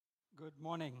Good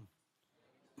morning.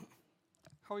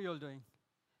 How are you all doing?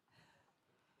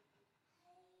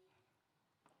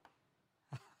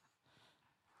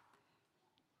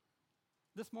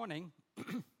 This morning,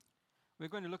 we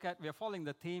are following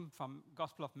the theme from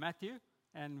Gospel of Matthew,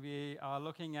 and we are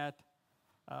looking at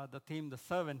the theme, the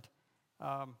servant,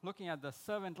 looking at the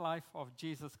servant life of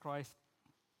Jesus Christ.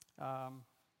 Shall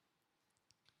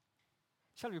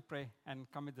we pray and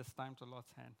commit this time to the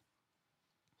Lord's hand?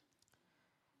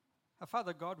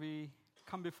 Father God, we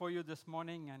come before you this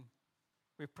morning and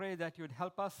we pray that you would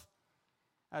help us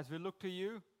as we look to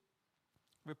you.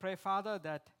 We pray, Father,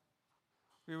 that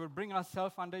we will bring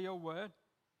ourselves under your word.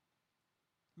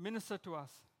 Minister to us.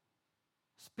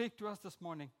 Speak to us this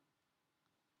morning.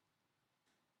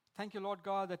 Thank you, Lord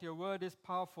God, that your word is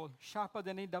powerful, sharper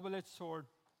than any double-edged sword.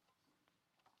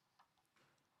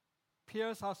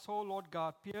 Pierce our soul, Lord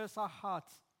God. Pierce our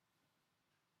hearts.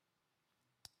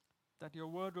 That your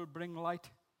word will bring light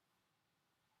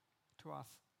to us.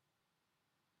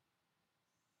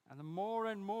 And the more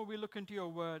and more we look into your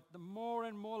word, the more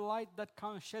and more light that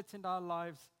sheds into our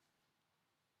lives,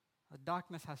 the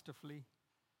darkness has to flee.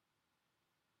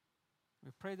 We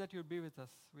pray that you'll be with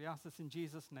us. We ask this in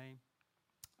Jesus' name.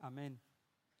 Amen.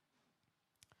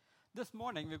 This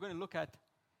morning we're going to look at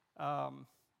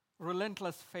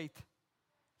relentless faith.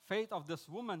 Faith of this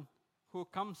woman who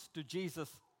comes to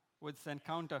Jesus with this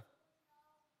encounter.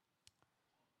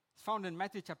 It's found in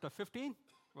Matthew chapter 15,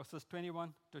 verses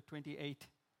 21 to 28.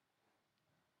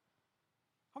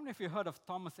 How many of you heard of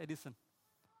Thomas Edison?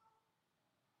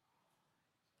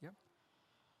 Yep.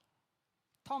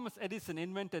 Thomas Edison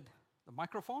invented the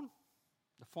microphone,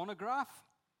 the phonograph,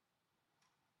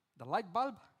 the light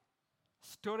bulb,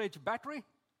 storage battery,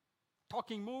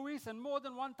 talking movies, and more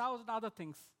than 1,000 other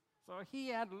things. So he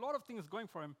had a lot of things going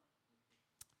for him.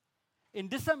 In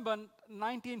December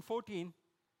 1914,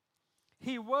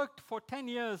 he worked for 10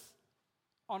 years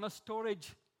on a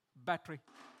storage battery.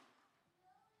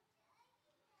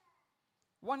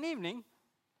 One evening,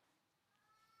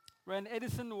 when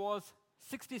Edison was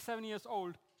 67 years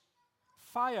old,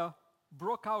 fire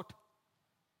broke out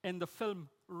in the film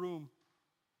room.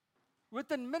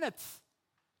 Within minutes,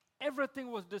 everything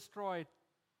was destroyed,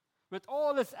 with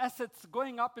all his assets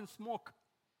going up in smoke.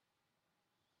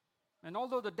 And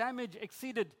although the damage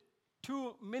exceeded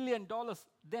 $2 million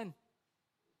then,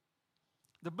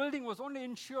 the building was only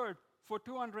insured for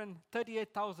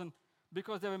 $238,000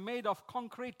 because they were made of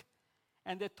concrete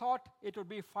and they thought it would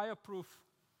be fireproof.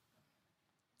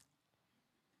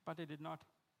 But it did not.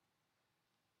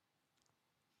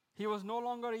 He was no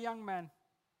longer a young man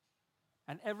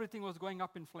and everything was going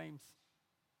up in flames.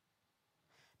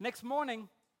 Next morning,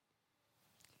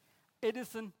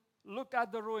 Edison looked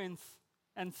at the ruins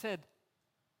and said,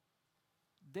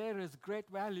 "There is great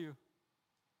value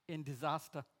in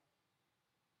disaster.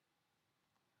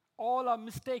 All our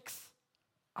mistakes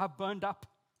are burned up.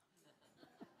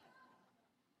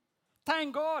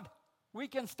 Thank God we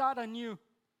can start anew."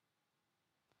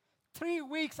 3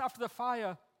 weeks after the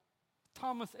fire,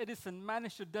 Thomas Edison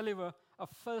managed to deliver a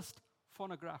first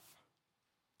phonograph.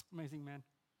 Amazing man.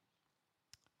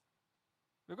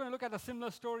 We're going to look at a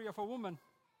similar story of a woman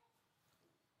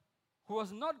who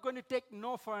was not going to take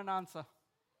no for an answer.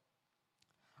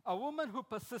 A woman who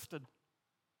persisted,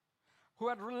 who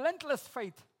had relentless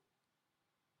faith.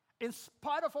 In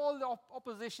spite of all the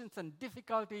oppositions and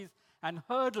difficulties and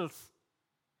hurdles,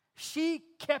 she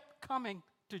kept coming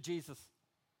to Jesus.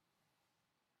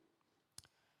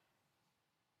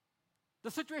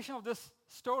 The situation of this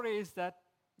story is that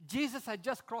Jesus had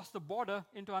just crossed the border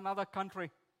into another country.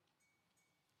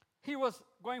 He was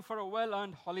going for a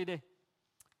well-earned holiday.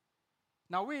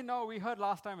 Now we heard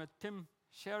last time with Tim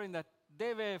sharing that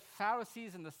they were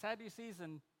Pharisees and the Sadducees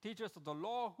and teachers of the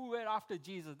law who were after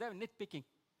Jesus. They were nitpicking.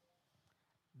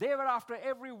 They were after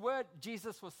every word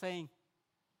Jesus was saying.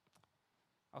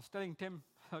 I was telling Tim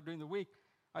during the week,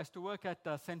 I used to work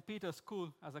at St. Peter's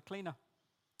School as a cleaner.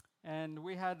 And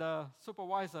we had a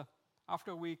supervisor.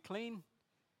 After we clean,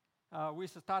 we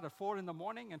used to start at 4 in the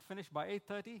morning and finish by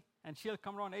 8:30. And she'll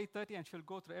come around 8:30 and she'll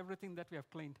go through everything that we have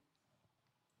cleaned.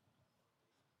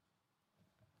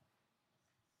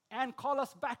 And call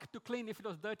us back to clean if it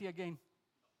was dirty again.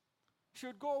 She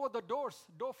would go over the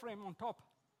door frame on top.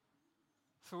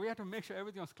 So we had to make sure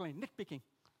everything was clean, nitpicking.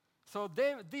 So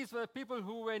these were people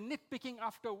who were nitpicking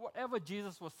after whatever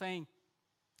Jesus was saying.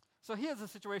 So here's the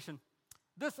situation.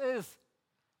 This is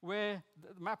where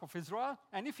the map of Israel.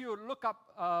 And if you look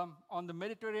up on the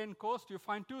Mediterranean coast, you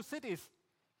find two cities,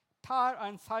 Tyre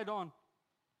and Sidon,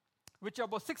 which are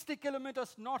about 60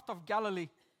 kilometers north of Galilee.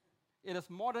 It is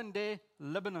modern-day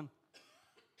Lebanon.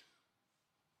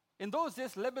 In those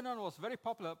days, Lebanon was very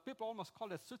popular. People almost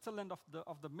called it Switzerland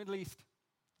of the Middle East,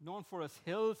 known for its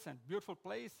hills and beautiful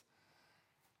place.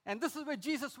 And this is where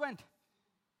Jesus went.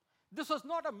 This was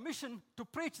not a mission to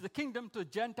preach the kingdom to a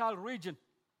Gentile region.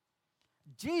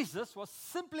 Jesus was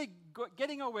simply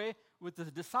getting away with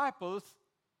his disciples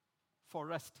for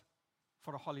rest,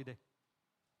 for a holiday.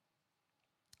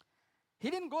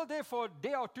 He didn't go there for a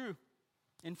day or two.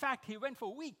 In fact, he went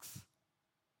for weeks.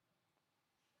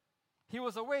 He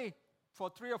was away for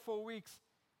 3 or 4 weeks.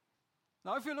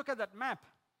 Now, if you look at that map,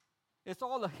 it's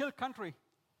all a hill country.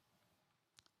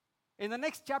 In the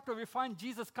next chapter, we find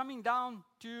Jesus coming down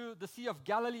to the Sea of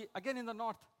Galilee, again in the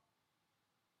north.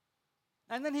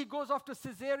 And then he goes off to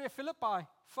Caesarea Philippi,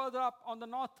 further up on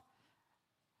the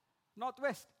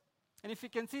northwest. And if you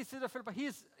can see Caesarea Philippi,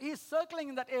 he's circling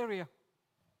in that area,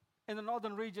 in the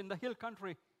northern region, the hill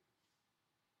country.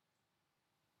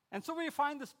 And so we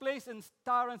find this place in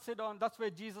Tyre and Sidon. That's where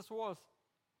Jesus was.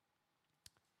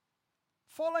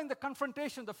 Following the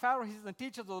confrontation of the Pharisees and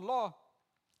teachers of the law,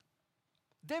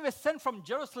 they were sent from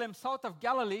Jerusalem, south of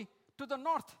Galilee, to the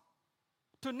north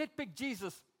to nitpick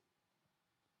Jesus.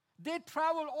 They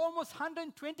traveled almost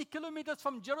 120 kilometers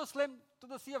from Jerusalem to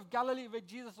the Sea of Galilee, where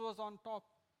Jesus was on top,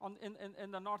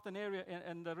 in the northern area,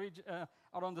 in the region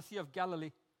around the Sea of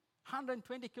Galilee.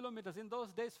 120 kilometers. In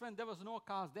those days, when there was no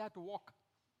cars, they had to walk.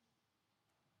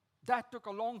 That took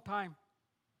a long time.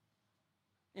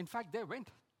 In fact, they went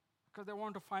because they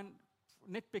wanted to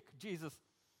nitpick Jesus.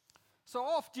 So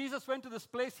off Jesus went to this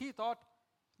place. He thought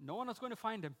no one was going to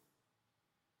find him.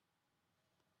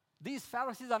 These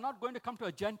Pharisees are not going to come to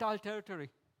a Gentile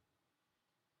territory.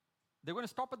 They're going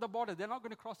to stop at the border. They're not going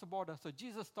to cross the border. So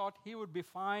Jesus thought he would be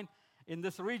fine in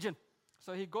this region.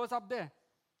 So he goes up there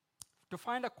to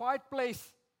find a quiet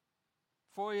place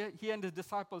for he and his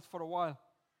disciples for a while.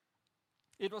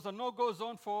 It was a no-go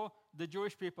zone for the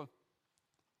Jewish people.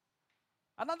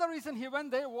 Another reason he went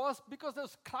there was because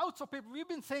there's crowds of people. We've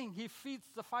been saying he feeds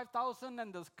the 5,000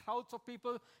 and there's crowds of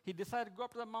people. He decided to go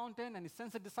up to the mountain and he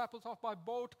sends the disciples off by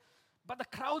boat. But the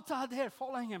crowds are there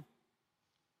following him.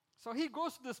 So he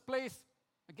goes to this place,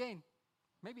 again,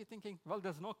 maybe thinking, well,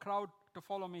 there's no crowd to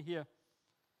follow me here.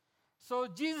 So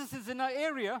Jesus is in an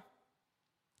area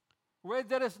where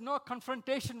there is no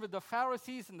confrontation with the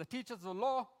Pharisees and the teachers of the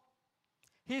law.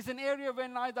 He's in an area where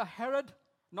neither Herod,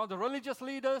 nor the religious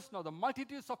leaders, nor the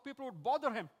multitudes of people would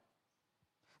bother him.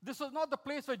 This was not the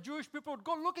place where Jewish people would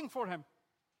go looking for him.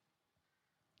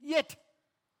 Yet,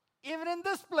 even in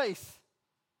this place,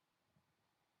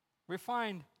 we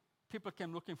find people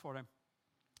came looking for him.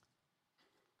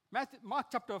 Mark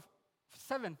chapter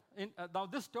 7, now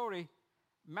this story,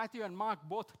 Matthew and Mark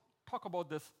both talk about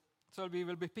this. So we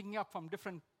will be picking up from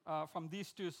from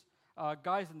these two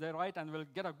guys on their right, and we'll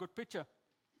get a good picture.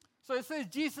 So it says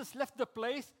Jesus left the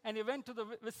place and he went to the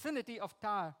vicinity of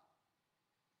Tyre.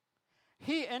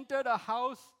 He entered a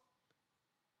house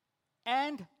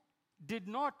and did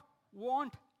not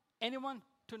want anyone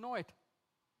to know it.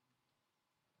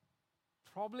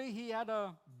 Probably he had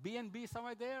a B&B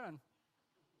somewhere there and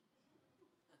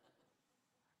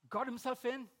got himself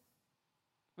in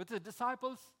with his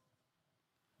disciples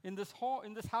in this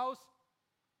house,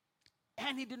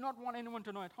 and he did not want anyone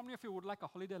to know it. How many of you would like a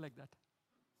holiday like that?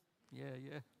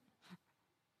 Yeah.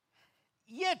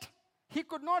 Yet, he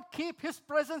could not keep his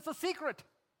presence a secret.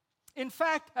 In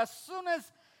fact, as soon as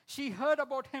she heard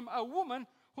about him, a woman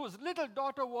whose little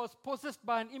daughter was possessed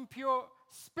by an impure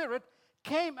spirit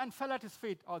came and fell at his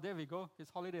feet. Oh, there we go. His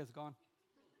holiday is gone.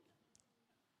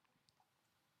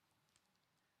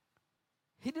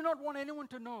 He did not want anyone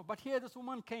to know, but here this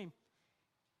woman came.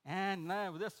 And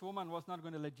now this woman was not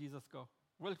going to let Jesus go.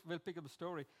 We'll pick up the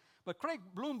story. But Craig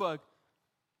Bloomberg,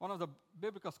 one of the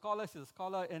biblical scholars, is a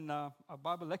scholar and a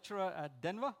Bible lecturer at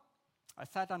Denver. I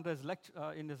sat under his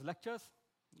in his lectures.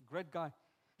 Great guy.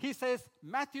 He says,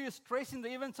 Matthew is tracing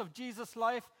the events of Jesus'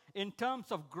 life in terms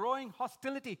of growing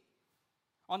hostility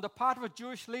on the part of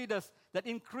Jewish leaders that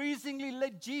increasingly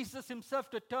led Jesus himself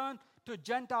to turn to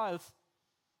Gentiles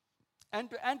and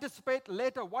to anticipate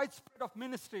later widespread of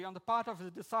ministry on the part of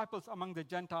his disciples among the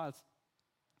Gentiles.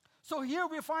 So here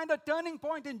we find a turning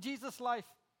point in Jesus' life.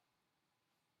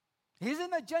 He's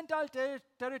in a Gentile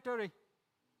territory.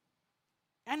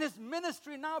 And his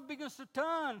ministry now begins to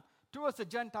turn towards the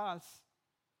Gentiles.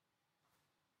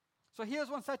 So here's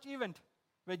one such event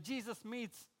where Jesus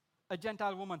meets a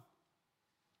Gentile woman.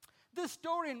 This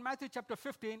story in Matthew chapter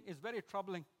 15 is very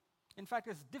troubling. In fact,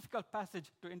 it's a difficult passage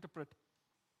to interpret.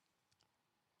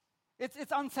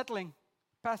 It's unsettling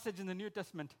passage in the New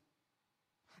Testament.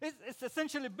 It's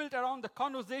essentially built around the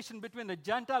conversation between a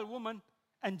Gentile woman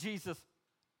and Jesus.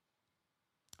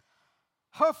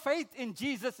 Her faith in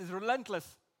Jesus is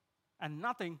relentless, and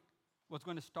nothing was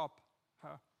going to stop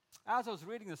her. As I was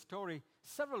reading the story,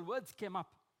 several words came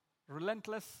up: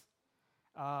 relentless,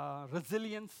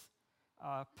 resilience,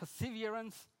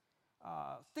 perseverance,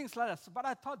 things like that. But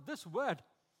I thought this word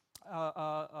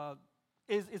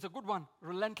is a good one,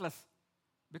 relentless,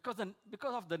 because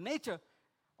of the nature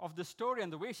of the story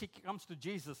and the way she comes to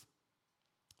Jesus.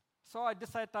 So I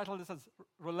decided to title this as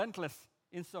relentless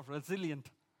instead of resilient.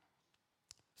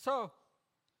 So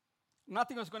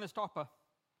nothing was going to stop her.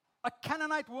 A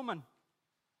Canaanite woman.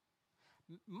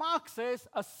 Mark says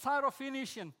a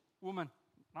Syrophoenician woman.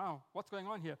 Now, what's going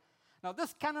on here? Now,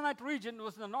 this Canaanite region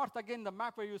was in the north. Again, the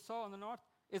map where you saw on the north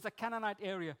is a Canaanite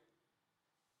area.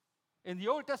 In the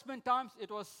Old Testament times,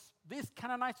 these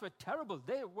Canaanites were terrible.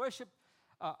 They worshipped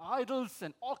idols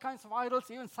and all kinds of idols,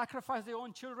 even sacrificed their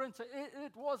own children. So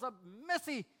it was a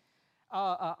messy,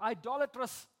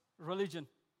 idolatrous religion.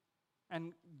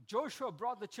 And Joshua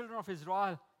brought the children of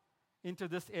Israel into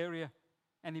this area,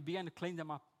 and he began to clean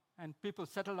them up. And people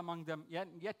settled among them,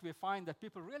 yet we find that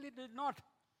people really did not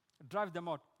drive them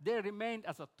out. They remained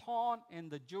as a thorn in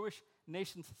the Jewish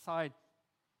nation's side.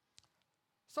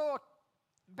 So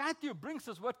Matthew brings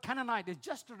this word Canaanite is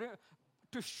just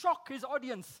to shock his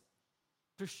audience,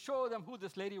 to show them who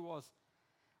this lady was.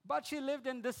 But she lived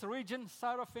in this region,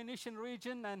 Syrophoenician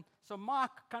region, and so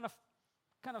Mark kind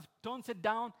of tones it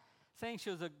down, saying she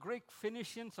was a Greek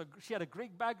Phoenician, so she had a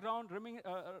Greek background,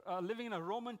 living in a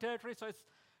Roman territory. So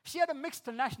she had a mixed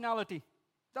nationality.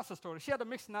 That's the story. She had a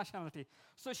mixed nationality.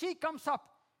 So she comes up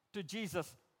to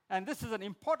Jesus, and this is an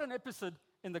important episode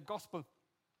in the gospel.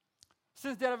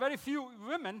 Since there are very few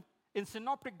women in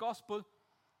synoptic gospel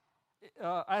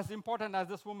as important as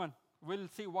this woman, we'll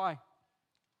see why.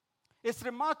 It's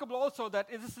remarkable also that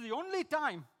this is the only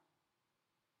time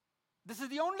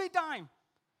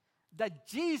that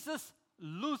Jesus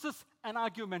loses an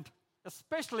argument,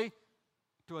 especially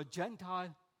to a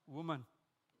Gentile woman.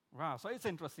 Wow, so it's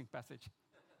an interesting passage.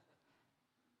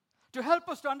 To help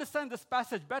us to understand this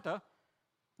passage better,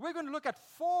 we're going to look at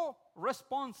 4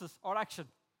 responses or action.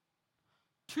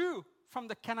 2 from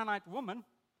the Canaanite woman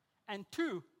and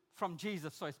 2 from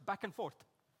Jesus. So it's back and forth.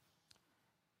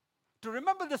 To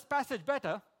remember this passage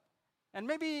better, and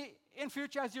maybe in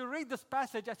future as you read this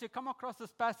passage, as you come across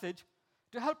this passage,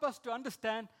 to help us to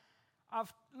understand,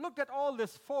 I've looked at all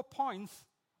these 4 points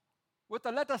with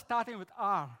a letter starting with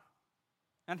R,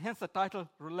 and hence the title,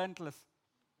 Relentless.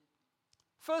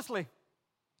 Firstly,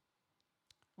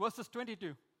 verses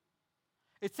 22.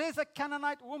 It says a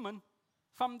Canaanite woman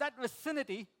from that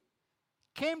vicinity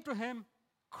came to him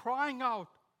crying out,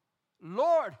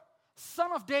 "Lord,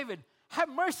 Son of David, have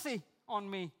mercy on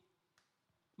me.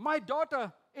 My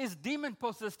daughter is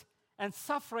demon-possessed and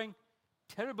suffering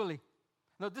terribly."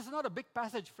 Now, this is not a big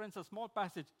passage, friends, a small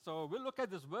passage. So we'll look at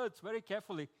these words very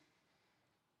carefully.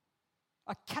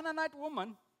 A Canaanite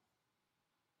woman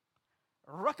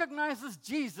recognizes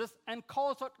Jesus and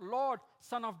calls out, "Lord,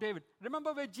 Son of David."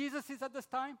 Remember where Jesus is at this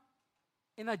time?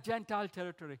 In a Gentile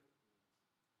territory.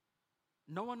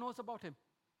 No one knows about him.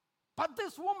 But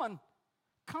this woman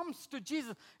comes to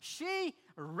Jesus. She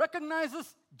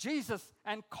recognizes Jesus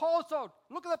and calls out.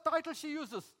 Look at the title she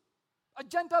uses. A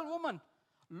Gentile woman.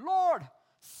 "Lord,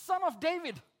 Son of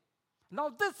David." Now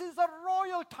this is a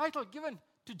royal title given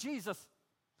to Jesus.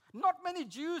 Not many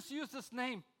Jews use this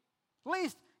name. At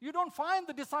least you don't find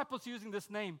the disciples using this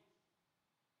name.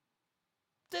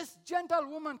 This Gentile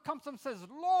woman comes and says,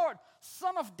 "Lord,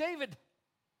 Son of David."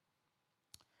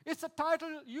 It's a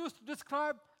title used to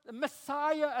describe the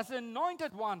Messiah as an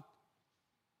anointed one.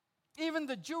 Even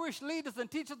the Jewish leaders and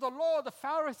teachers of the law, the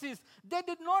Pharisees, they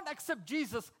did not accept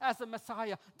Jesus as a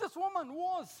Messiah. This woman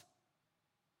was.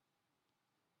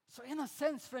 So in a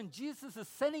sense, friend, Jesus is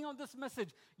sending on this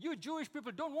message. You Jewish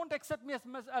people don't want to accept me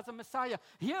as a Messiah.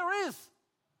 Here is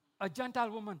a Gentile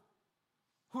woman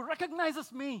who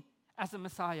recognizes me as a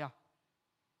Messiah.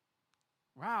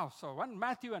 Wow, so when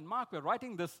Matthew and Mark were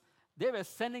writing this, they were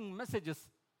sending messages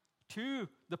to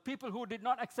the people who did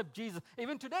not accept Jesus.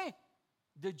 Even today,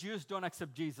 the Jews don't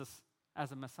accept Jesus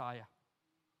as a Messiah.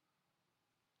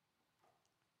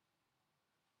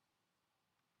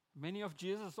 Many of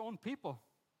Jesus' own people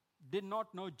did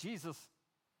not know Jesus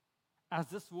as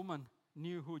this woman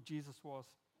knew who Jesus was.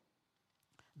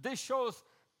 This shows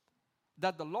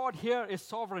that the Lord here is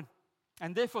sovereign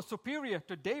and therefore superior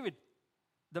to David,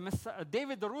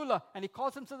 David the ruler, and he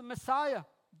calls himself the Messiah,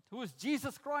 who is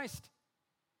Jesus Christ.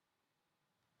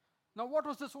 Now, what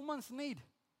was this woman's need?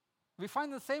 We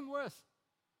find the same verse.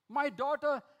 "My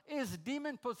daughter is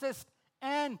demon-possessed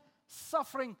and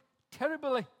suffering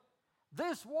terribly."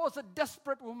 This was a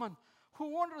desperate woman who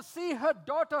wanted to see her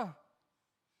daughter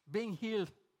being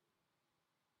healed.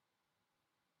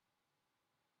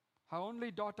 Her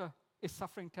only daughter is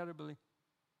suffering terribly.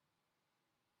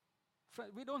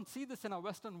 We don't see this in our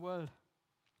Western world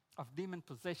of demon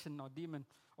possession or demon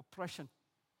oppression.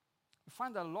 We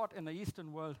find that a lot in the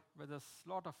Eastern world, where there's a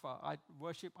lot of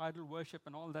idol worship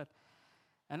and all that.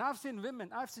 And I've seen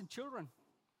children,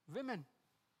 women,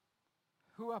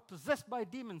 who are possessed by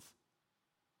demons.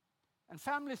 And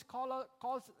families call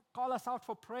us out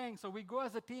for praying, so we go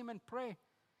as a team and pray.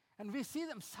 And we see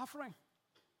them suffering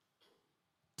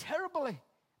terribly.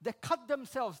 They cut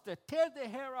themselves, they tear their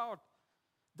hair out,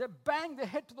 they bang their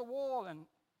head to the wall and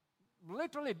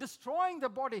literally destroying the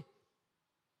body.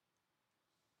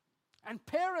 And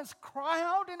parents cry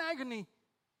out in agony,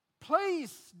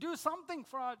 please do something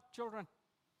for our children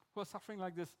who are suffering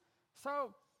like this.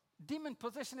 So demon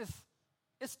possession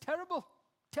is terrible,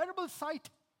 terrible sight.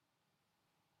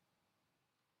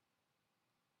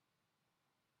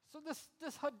 So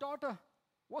this her daughter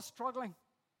was struggling,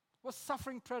 was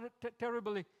suffering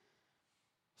terribly.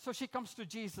 So she comes to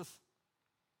Jesus.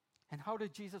 And how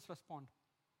did Jesus respond?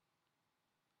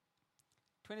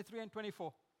 23 and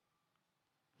 24.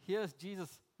 Here's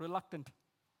Jesus reluctant.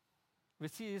 We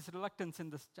see his reluctance in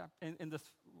this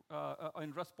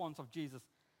in response of Jesus.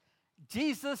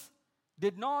 Jesus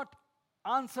did not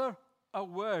answer a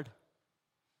word.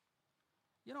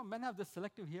 You know, men have this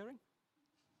selective hearing.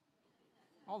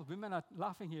 All the women are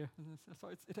laughing here. So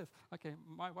it is. Okay,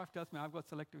 my wife tells me I've got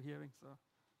selective hearing. So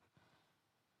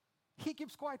he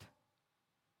keeps quiet.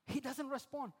 He doesn't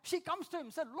respond. She comes to him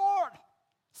and said, Lord,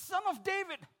 Son of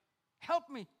David, help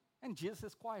me. And Jesus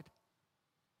is quiet.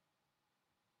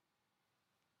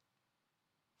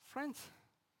 Friends,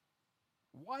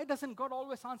 why doesn't God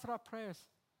always answer our prayers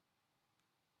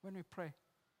when we pray?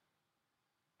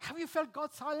 Have you felt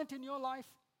God silent in your life?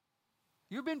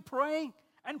 You've been praying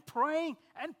and praying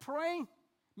and praying,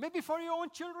 maybe for your own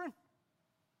children,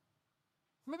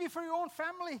 maybe for your own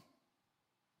family,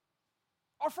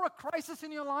 or for a crisis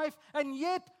in your life, and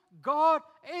yet God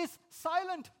is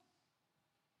silent.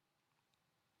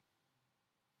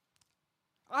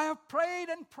 I have prayed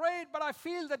and prayed, but I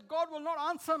feel that God will not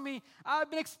answer me.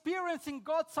 I've been experiencing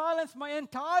God's silence my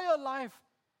entire life,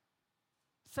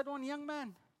 said one young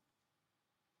man.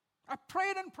 I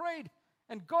prayed and prayed,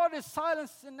 and God is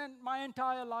silenced in my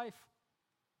entire life.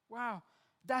 Wow,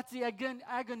 that's the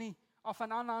agony of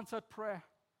an unanswered prayer.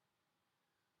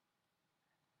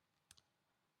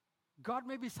 God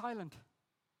may be silent,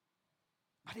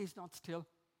 but He's not still.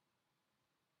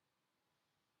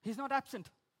 He's not absent.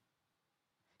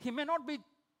 He may not be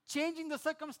changing the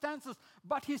circumstances,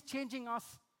 but He's changing us.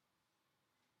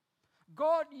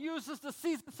 God uses the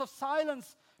seasons of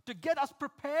silence to get us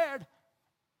prepared.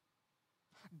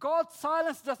 God's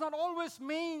silence does not always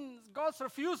mean God's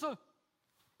refusal.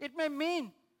 It may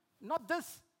mean, not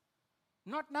this,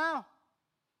 not now,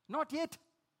 not yet,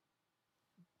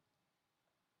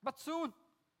 but soon.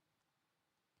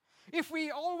 If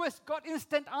we always got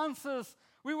instant answers,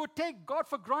 we would take God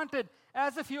for granted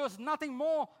as if He was nothing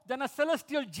more than a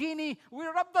celestial genie. We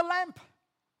rub the lamp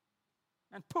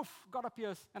and poof, God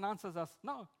appears and answers us.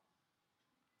 No.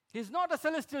 He's not a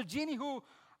celestial genie who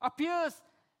appears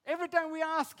every time we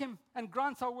ask Him and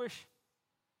grants our wish.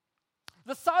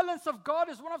 The silence of God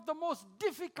is one of the most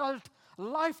difficult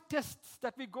life tests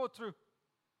that we go through.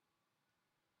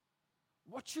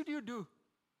 What should you do?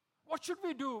 What should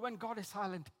we do when God is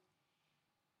silent?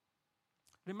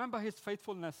 Remember His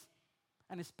faithfulness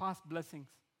and His past blessings.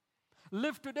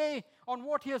 Live today on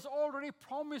what He has already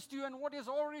promised you and what He has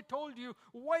already told you.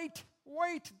 Wait.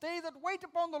 They that wait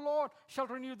upon the Lord shall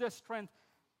renew their strength.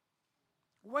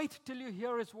 Wait till you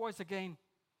hear His voice again.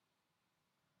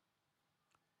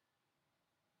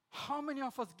 How many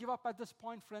of us give up at this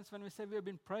point, friends, when we say we have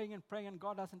been praying and praying and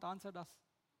God hasn't answered us?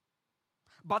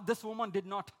 But this woman did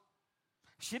not.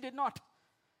 She did not.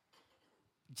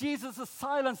 Jesus'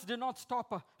 silence did not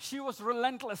stop her. She was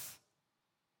relentless.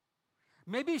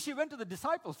 Maybe she went to the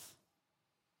disciples,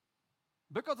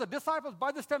 because the disciples,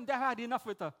 by this time, they had enough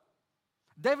with her.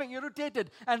 They were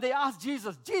irritated, and they asked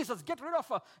Jesus, get rid of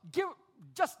her.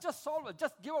 Just solve it.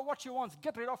 Just give her what she wants.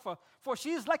 Get rid of her. For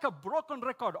she is like a broken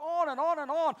record. On and on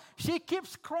and on. She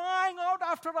keeps crying out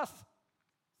after us.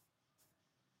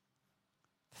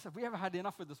 They said, we have had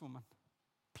enough with this woman.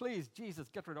 Please, Jesus,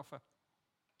 get rid of her.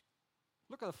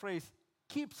 Look at the phrase,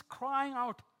 keeps crying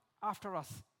out after us.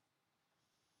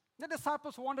 The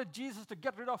disciples wanted Jesus to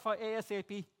get rid of her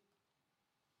ASAP,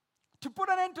 to put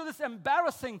an end to this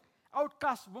embarrassing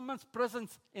outcast woman's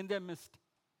presence in their midst.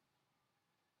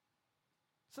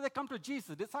 So they come to Jesus.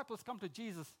 The disciples come to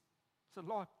Jesus So,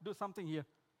 Lord, do something here.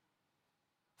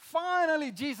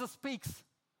 Finally, Jesus speaks.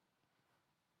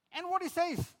 And what he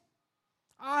says,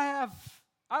 I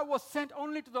was sent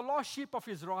only to the lost sheep of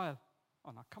Israel.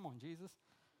 Oh, now, come on, Jesus.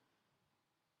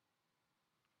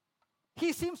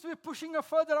 He seems to be pushing her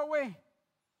further away.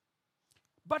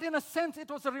 But in a sense, it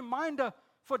was a reminder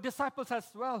for disciples as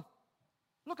well.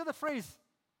 Look at the phrase,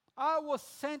 I was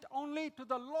sent only to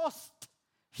the lost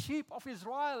sheep of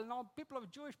Israel. Now,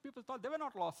 Jewish people thought they were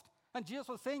not lost. And Jesus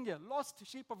was saying here, lost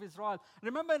sheep of Israel.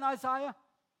 Remember in Isaiah,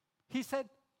 he said,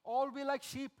 all we like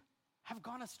sheep have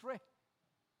gone astray.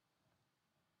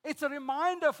 It's a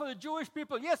reminder for the Jewish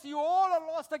people. Yes, you all are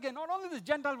lost again. Not only this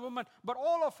Gentile woman, but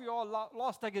all of you are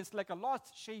lost again. It's like a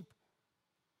lost sheep.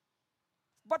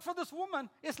 But for this woman,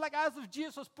 it's like as if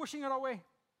Jesus was pushing her away.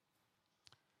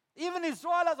 Even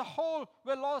Israel as a whole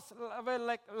were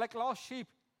like lost sheep.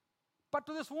 But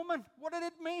to this woman, what did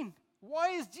it mean? Why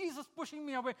is Jesus pushing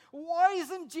me away? Why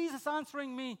isn't Jesus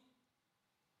answering me?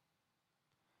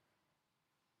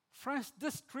 Friends,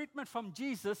 this treatment from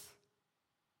Jesus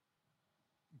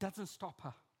doesn't stop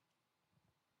her.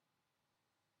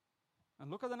 And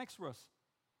look at the next verse.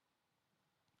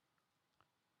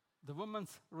 The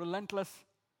woman's relentless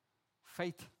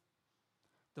faith.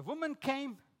 The woman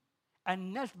came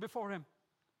and knelt before him.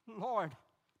 Lord,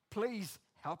 please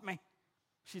help me,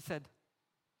 she said.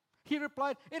 He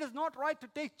replied, it is not right to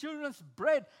take children's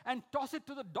bread and toss it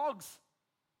to the dogs.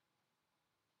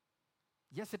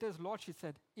 Yes, it is, Lord, she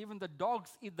said. Even the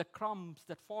dogs eat the crumbs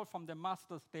that fall from their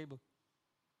master's table.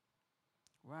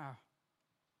 Wow.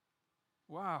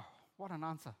 Wow, what an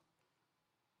answer.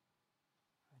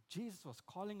 Jesus was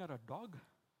calling her a dog.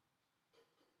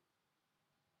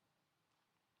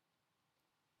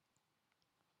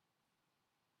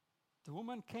 The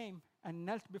woman came and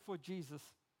knelt before Jesus.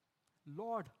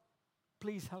 Lord,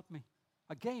 please help me.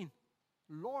 Again,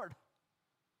 Lord,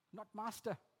 not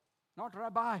master, not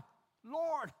rabbi.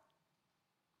 Lord,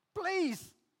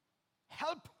 please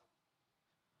help.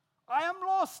 I am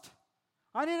lost.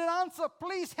 I need an answer.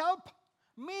 Please help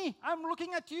me. I'm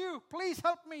looking at you. Please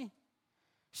help me.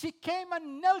 She came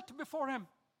and knelt before him.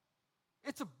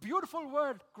 It's a beautiful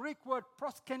word, Greek word,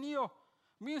 proskenio,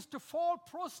 means to fall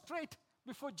prostrate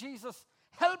before Jesus.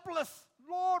 Helpless.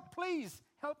 Lord, please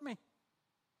help me.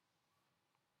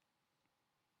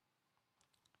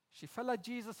 She fell at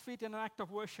Jesus' feet in an act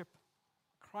of worship,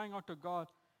 crying out to God.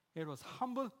 It was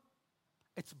humble.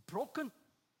 It's broken.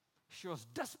 She was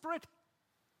desperate.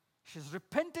 She's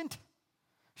repentant.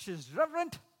 She's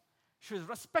reverent. She's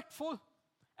respectful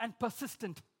and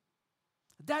persistent.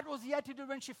 That was the attitude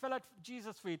when she fell at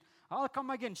Jesus' feet. I'll come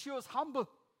again. She was humble.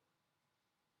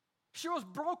 She was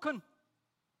broken.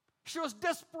 She was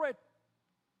desperate.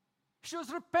 She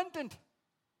was repentant.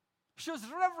 She was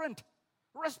reverent,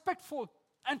 respectful,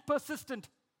 and persistent.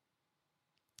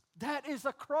 That is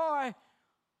a cry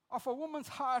of a woman's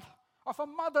heart, of a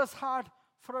mother's heart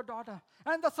for a daughter.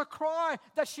 And that's a cry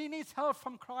that she needs help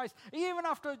from Christ. Even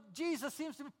after Jesus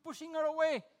seems to be pushing her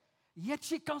away, yet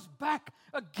she comes back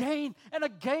again and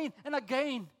again and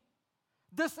again.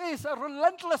 This is a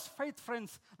relentless faith,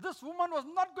 friends. This woman was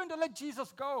not going to let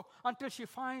Jesus go until she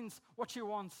finds what she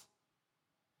wants.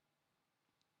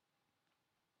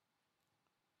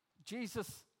 Jesus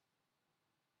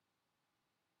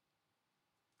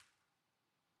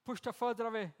pushed her further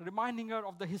away, reminding her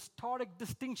of the historic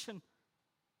distinction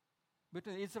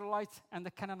between the Israelites and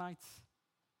the Canaanites.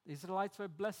 The Israelites were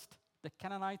blessed, the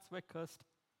Canaanites were cursed.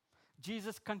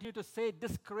 Jesus continued to say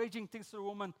discouraging things to the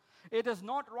woman. It is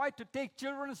not right to take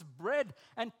children's bread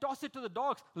and toss it to the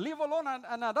dogs, leave alone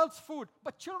an adult's food,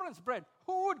 but children's bread.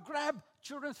 Who would grab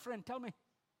children's friend? Tell me.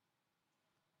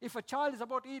 If a child is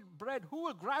about to eat bread, who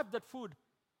will grab that food?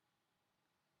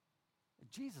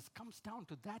 Jesus comes down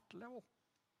to that level.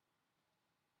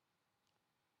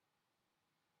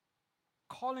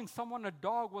 Calling someone a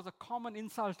dog was a common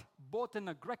insult, both in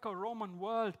the Greco-Roman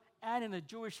world and in the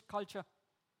Jewish culture.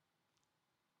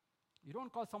 You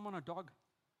don't call someone a dog.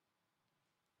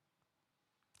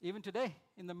 Even today,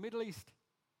 in the Middle East,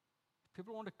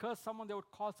 people want to curse someone, they would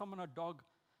call someone a dog.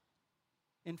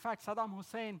 In fact, Saddam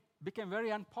Hussein became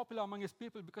very unpopular among his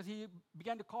people because he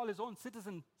began to call his own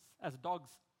citizens as dogs.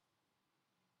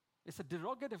 It's a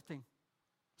derogative thing.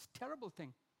 It's a terrible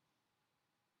thing.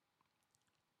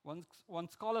 One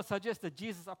scholar suggests that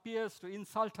Jesus appears to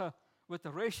insult her with a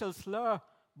racial slur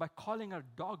by calling her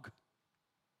dog.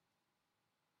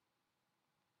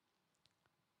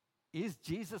 Is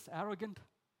Jesus arrogant?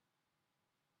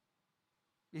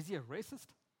 Is he a racist?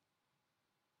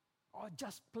 Or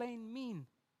just plain mean?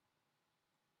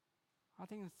 I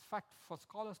think it's fact for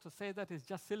scholars to say that is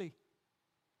just silly.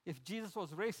 if Jesus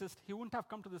was racist, he wouldn't have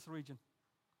come to this region.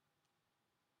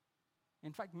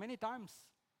 In fact, many times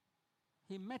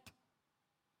he met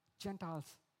Gentiles.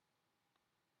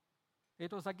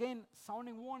 It was again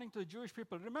sounding warning to the Jewish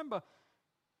people. Remember,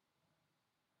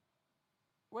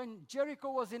 when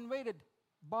Jericho was invaded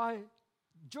by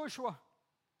Joshua,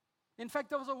 in fact,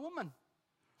 there was a woman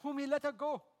whom he let her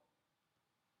go.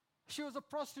 She was a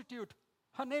prostitute.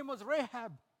 Her name was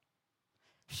Rahab.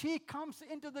 She comes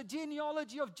into the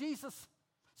genealogy of Jesus.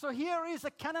 So here is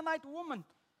a Canaanite woman,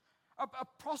 a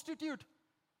prostitute,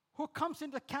 who comes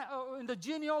in the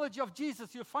genealogy of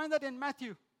Jesus. You'll find that in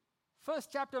Matthew. First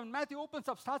chapter, when Matthew opens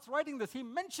up, starts writing this, he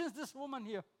mentions this woman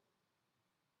here.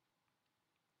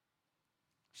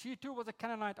 She too was a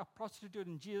Canaanite, a prostitute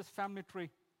in Jesus' family tree.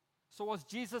 So was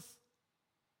Jesus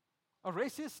a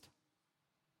racist?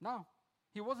 No,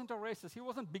 he wasn't a racist. He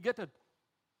wasn't bigoted.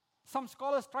 Some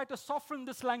scholars try to soften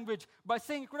this language by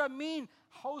saying it could have mean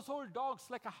household dogs,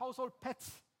 like a household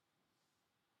pets.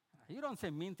 You don't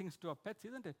say mean things to our pets,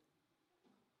 isn't it?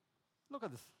 Look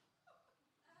at this.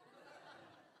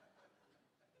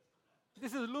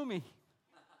 This is Lumi,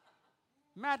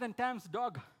 Matt and Tam's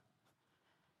dog.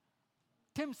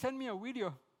 Tim sent me a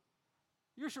video.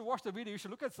 You should watch the video. You should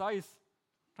look at his eyes,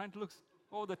 trying to look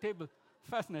over the table.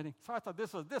 Fascinating. So I thought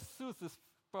this suits is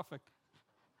perfect.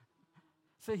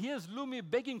 So here's Lumi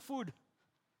begging food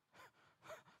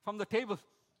from the table,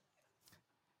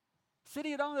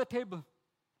 sitting down at the table.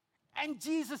 And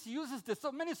Jesus uses this.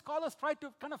 So many scholars try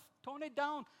to kind of tone it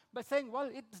down by saying, well,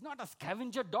 it's not a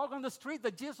scavenger dog on the street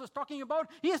that Jesus was talking about.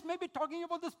 He is maybe talking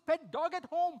about this pet dog at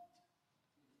home.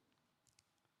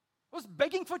 Was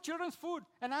begging for children's food.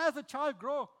 And as the child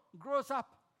grows up,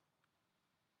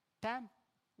 Tam,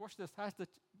 watch this. As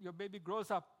your baby grows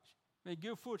up, when you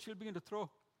give food, she'll begin to throw.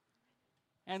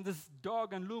 And this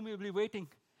dog and Lumi will be waiting.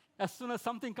 As soon as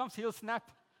something comes, he'll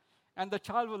snap. And the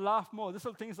child will laugh more. These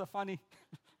little things are funny.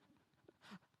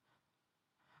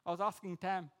 I was asking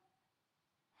Tam,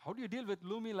 how do you deal with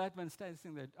Lumi like when saying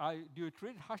that? Do you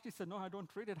treat it harshly? He said, no, I don't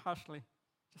treat it harshly.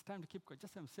 Just time to keep quiet.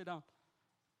 Just have him sit down.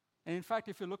 And in fact,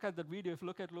 if you look at that video, if you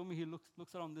look at Lumi, he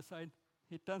looks around this side.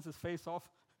 He turns his face off.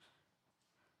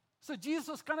 So Jesus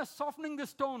was kind of softening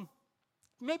this tone.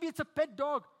 Maybe it's a pet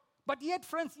dog. But yet,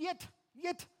 friends,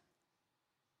 yet,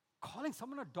 calling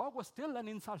someone a dog was still an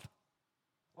insult.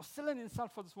 Was still an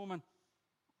insult for this woman.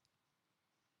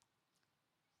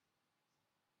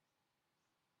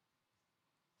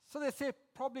 So they say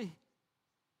probably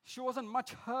she wasn't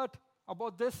much hurt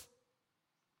about this.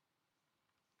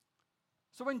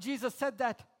 So when Jesus said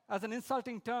that as an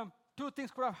insulting term, two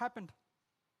things could have happened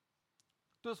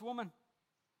to this woman.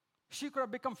 She could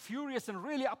have become furious and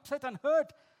really upset and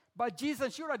hurt by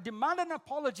Jesus. She would have demanded an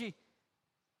apology.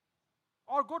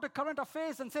 Or go to Current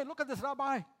Affairs and say, look at this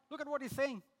rabbi. Look at what he's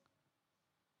saying.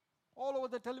 All over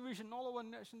the television, all over the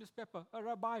national newspaper, a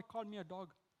rabbi called me a dog.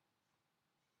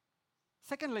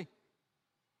 Secondly,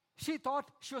 she thought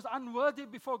she was unworthy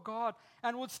before God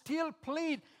and would still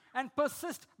plead and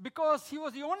persist because he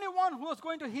was the only one who was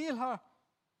going to heal her.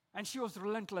 And she was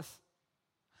relentless.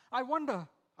 I wonder,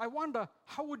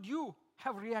 how would you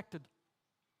have reacted?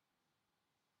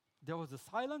 There was a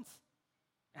silence,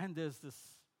 and there's this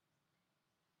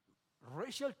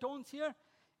racial tones here,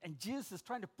 and Jesus is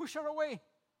trying to push her away.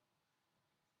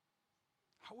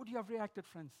 How would you have reacted,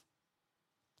 friends?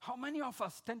 How many of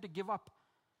us tend to give up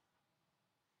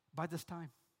by this time?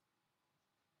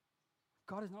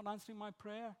 God is not answering my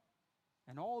prayer,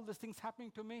 and all these things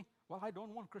happening to me. Well, I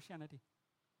don't want Christianity.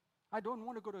 I don't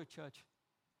want to go to a church.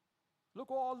 Look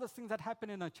at all these things that happen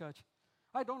in a church.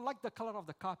 I don't like the color of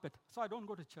the carpet, so I don't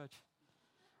go to church.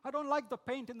 I don't like the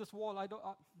paint in this wall.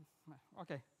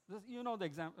 Okay, you know the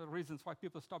reasons why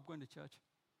people stop going to church.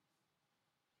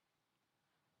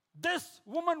 This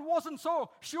woman wasn't so.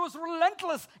 She was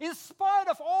relentless in spite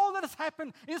of all that has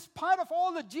happened, in spite of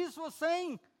all that Jesus was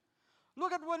saying.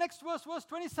 Look at the next verse, verse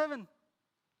 27.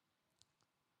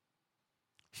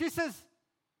 She says,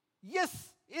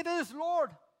 yes, it is, Lord.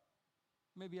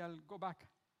 Maybe I'll go back.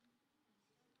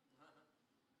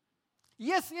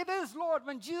 Yes, it is, Lord.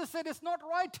 When Jesus said it's not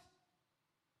right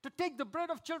to take the bread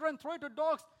of children and throw it to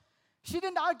dogs, she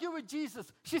didn't argue with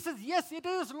Jesus. She says, yes, it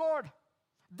is, Lord.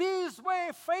 These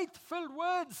were faith-filled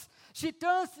words. She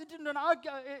turns it into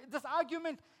this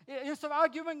argument. Instead of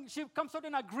arguing, she comes out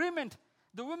in agreement.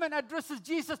 The woman addresses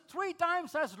Jesus 3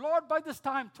 times as Lord by this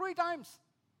time. 3 times.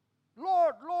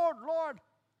 Lord, Lord, Lord.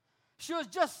 She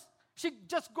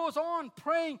just goes on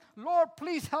praying, Lord,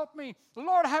 please help me.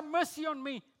 Lord, have mercy on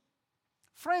me.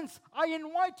 Friends, I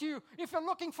invite you, if you're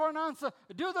looking for an answer,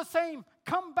 do the same.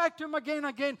 Come back to him again and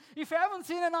again. If you haven't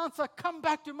seen an answer, come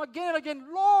back to him again and again.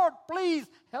 Lord, please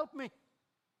help me.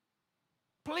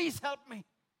 Please help me.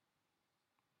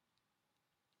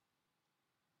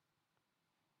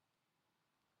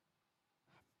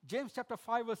 James chapter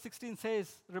 5 verse 16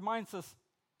 reminds us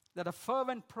that a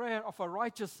fervent prayer of a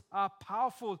righteous are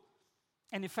powerful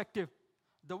and effective.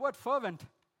 The word fervent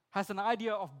has an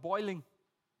idea of boiling.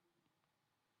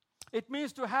 It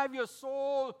means to have your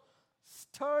soul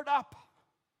stirred up.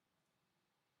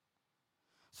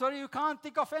 So you can't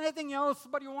think of anything else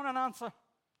but you want an answer.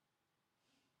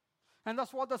 And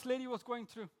that's what this lady was going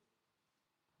through.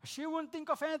 She wouldn't think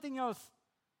of anything else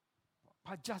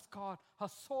but just God. Her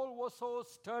soul was so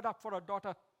stirred up for her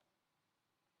daughter.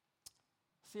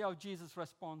 See how Jesus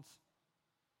responds.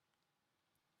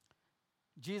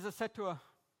 Jesus said to her,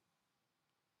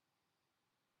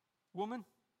 "Woman,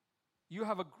 you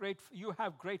have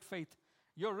great faith.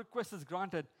 Your request is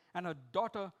granted." And her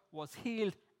daughter was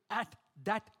healed at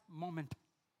that moment.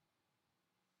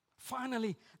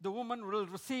 Finally, the woman will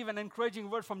receive an encouraging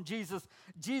word from Jesus.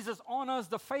 Jesus honors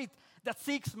the faith that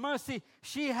seeks mercy.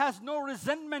 She has no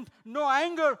resentment, no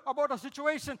anger about her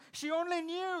situation. She only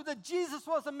knew that Jesus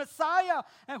was a Messiah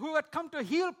and who had come to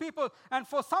heal people. And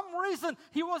for some reason,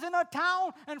 he was in her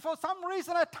town. And for some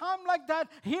reason, at a time like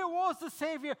that, here was the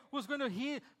Savior who was going to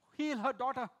heal her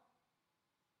daughter.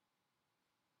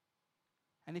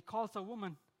 And he calls a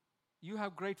woman, "You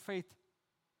have great faith."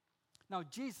 Now,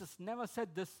 Jesus never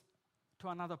said this to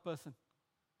another person.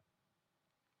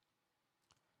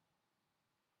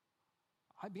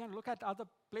 I began to look at other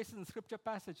places in Scripture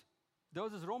passage. There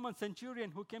was this Roman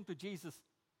centurion who came to Jesus.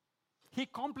 He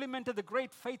complimented the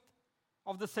great faith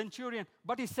of the centurion,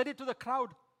 but he said it to the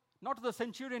crowd, not to the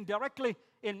centurion directly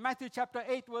in Matthew chapter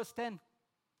 8, verse 10.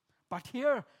 But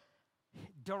here,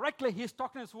 directly, he's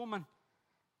talking to this woman.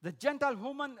 The Gentile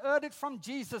woman heard it from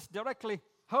Jesus directly.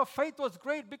 Her faith was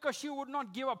great because she would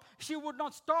not give up. She would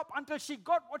not stop until she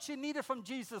got what she needed from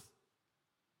Jesus.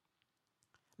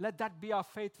 Let that be our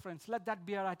faith, friends. Let that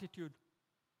be our attitude.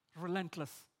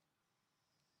 Relentless.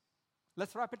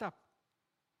 Let's wrap it up.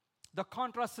 The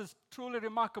contrast is truly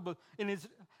remarkable in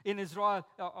Israel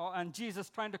and Jesus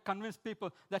trying to convince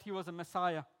people that he was a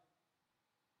Messiah.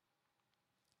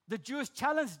 The Jews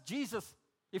challenged Jesus.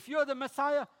 If you're the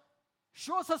Messiah,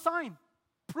 show us a sign.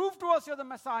 Prove to us you're the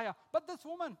Messiah. But this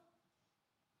woman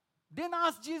didn't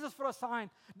ask Jesus for a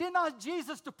sign. Didn't ask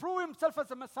Jesus to prove himself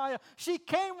as a Messiah. She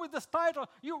came with this title.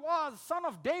 You are the son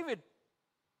of David.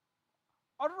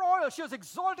 A royal. She was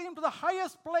exalting him to the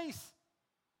highest place.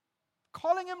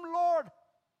 Calling him Lord.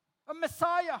 A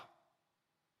Messiah.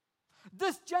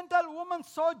 This Gentile woman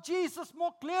saw Jesus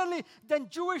more clearly than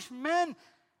Jewish men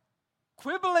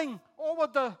quibbling over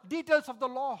the details of the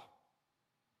law.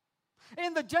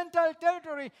 In the Gentile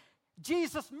territory,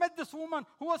 Jesus met this woman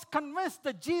who was convinced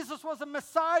that Jesus was a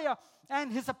Messiah,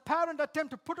 and his apparent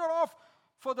attempt to put her off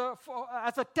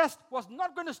as a test was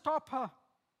not going to stop her.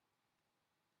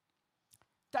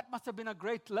 That must have been a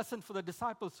great lesson for the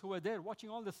disciples who were there watching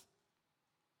all this.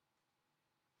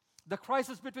 The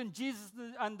crisis between Jesus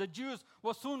and the Jews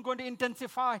was soon going to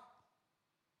intensify.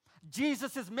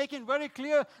 Jesus is making very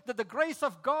clear that the grace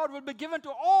of God will be given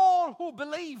to all who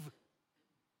believe.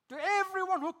 To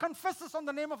everyone who confesses on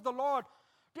the name of the Lord.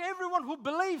 To everyone who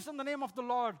believes in the name of the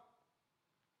Lord.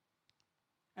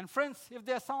 And friends, if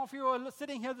there are some of you who are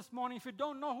sitting here this morning, if you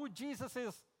don't know who Jesus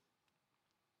is,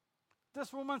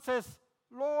 this woman says,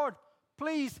 "Lord,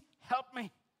 please help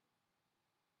me.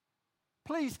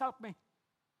 Please help me."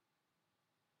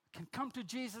 You can come to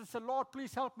Jesus and say, "Lord,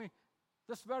 please help me."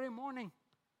 This very morning,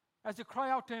 as you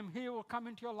cry out to him, he will come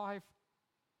into your life.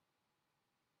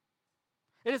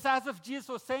 It is as if Jesus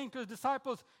was saying to his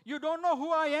disciples, "You don't know who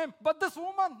I am, but this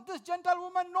woman, this Gentile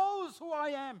woman knows who I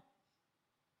am."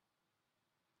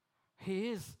 He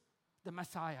is the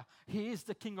Messiah. He is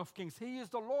the King of Kings. He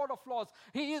is the Lord of Lords.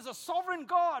 He is a sovereign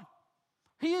God.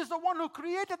 He is the one who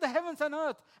created the heavens and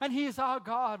earth, and he is our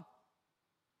God.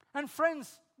 And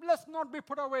friends, let's not be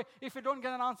put away if we don't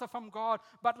get an answer from God,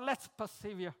 but let's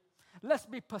persevere. Let's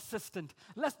be persistent.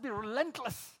 Let's be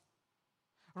relentless.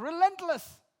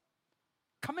 Relentless.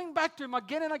 Coming back to him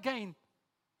again and again,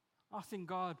 asking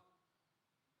God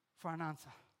for an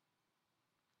answer.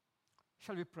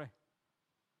 Shall we pray?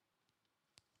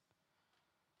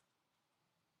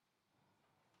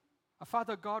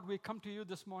 Father God, we come to you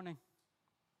this morning.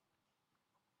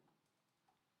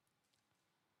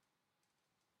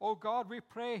 Oh God, we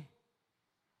pray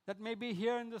that maybe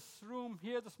here in this room,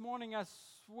 here this morning,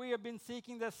 as we have been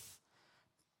seeking this,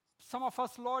 some of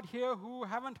us, Lord, here who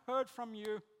haven't heard from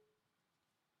you.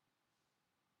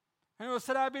 And you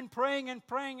said, I've been praying and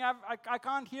praying. I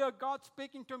can't hear God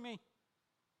speaking to me.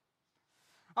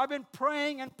 I've been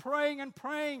praying and praying and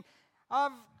praying.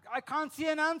 I can't see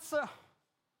an answer.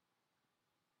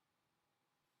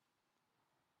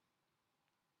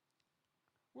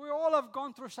 We all have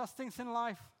gone through such things in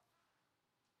life.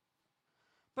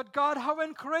 But God, how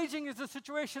encouraging is the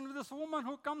situation with this woman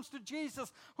who comes to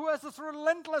Jesus, who has this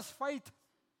relentless faith.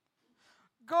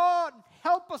 God,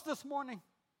 help us this morning.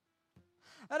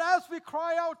 And as we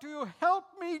cry out to you, help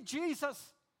me,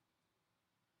 Jesus.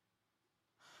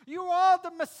 You are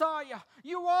the Messiah.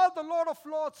 You are the Lord of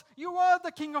Lords. You are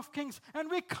the King of Kings. And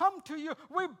we come to you.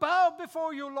 We bow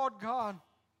before you, Lord God.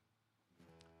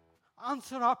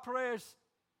 Answer our prayers.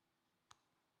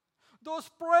 Those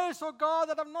prayers, oh God,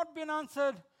 that have not been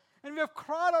answered, and we have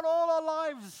cried out all our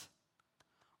lives.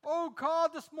 Oh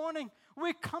God, this morning,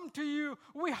 we come to you.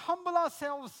 We humble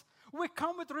ourselves. We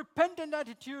come with repentant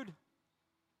attitude.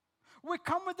 We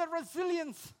come with the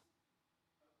resilience.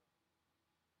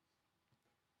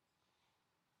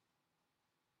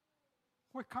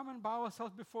 We come and bow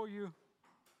ourselves before you.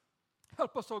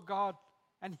 Help us, oh God,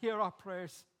 and hear our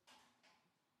prayers.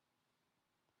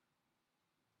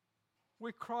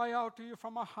 We cry out to you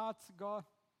from our hearts, God.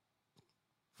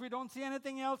 If we don't see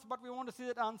anything else, but we want to see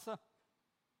that answer.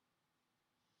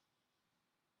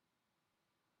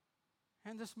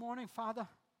 And this morning, Father,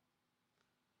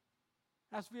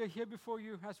 as we are here before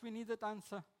you, as we need that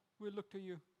answer, we look to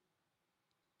you.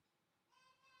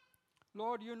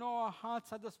 Lord, you know our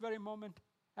hearts at this very moment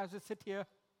as we sit here.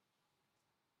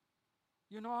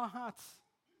 You know our hearts.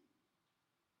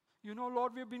 You know,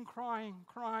 Lord, we've been crying.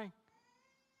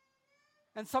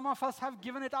 And some of us have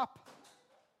given it up.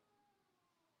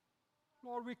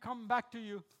 Lord, we come back to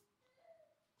you.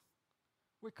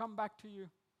 We come back to you.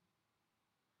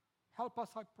 Help us,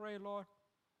 I pray, Lord.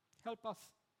 Help us.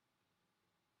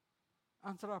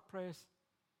 Answer our prayers.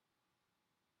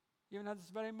 Even at this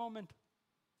very moment.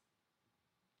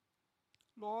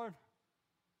 Lord,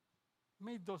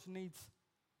 meet those needs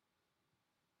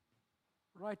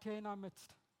right here in our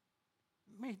midst.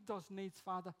 Meet those needs,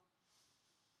 Father.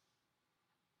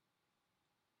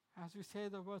 As we say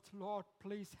the words, Lord,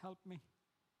 please help me.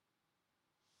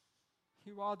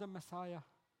 You are the Messiah.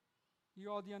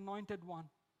 You are the anointed one.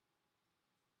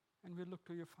 And we look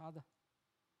to you, Father.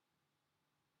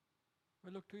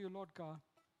 We look to you, Lord God.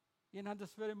 And at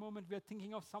this very moment, we are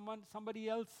thinking of somebody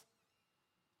else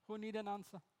who need an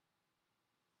answer.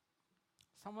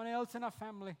 Someone else in our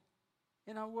family,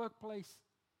 in our workplace,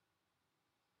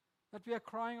 that we are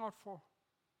crying out for.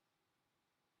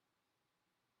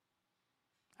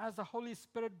 As the Holy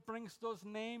Spirit brings those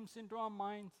names into our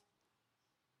minds,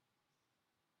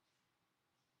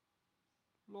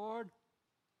 Lord,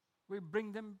 we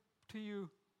bring them to you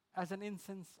as an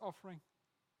incense offering.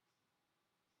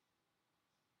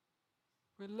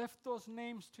 We lift those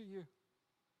names to you.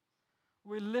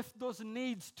 We lift those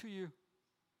needs to you.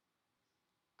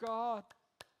 God,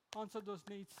 answer those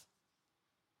needs.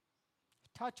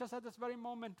 Touch us at this very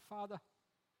moment, Father,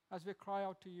 as we cry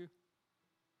out to you.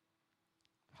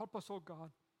 Help us, oh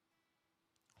God.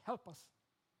 Help us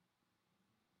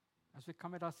as we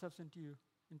commit ourselves into you,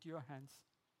 into your hands.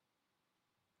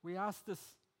 We ask this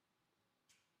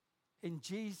in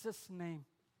Jesus' name,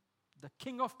 the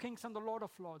King of Kings and the Lord of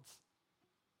Lords.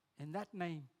 In that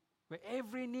name, where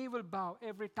every knee will bow,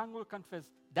 every tongue will confess.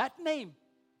 That name,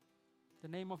 the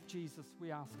name of Jesus, we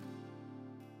ask.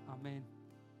 Amen.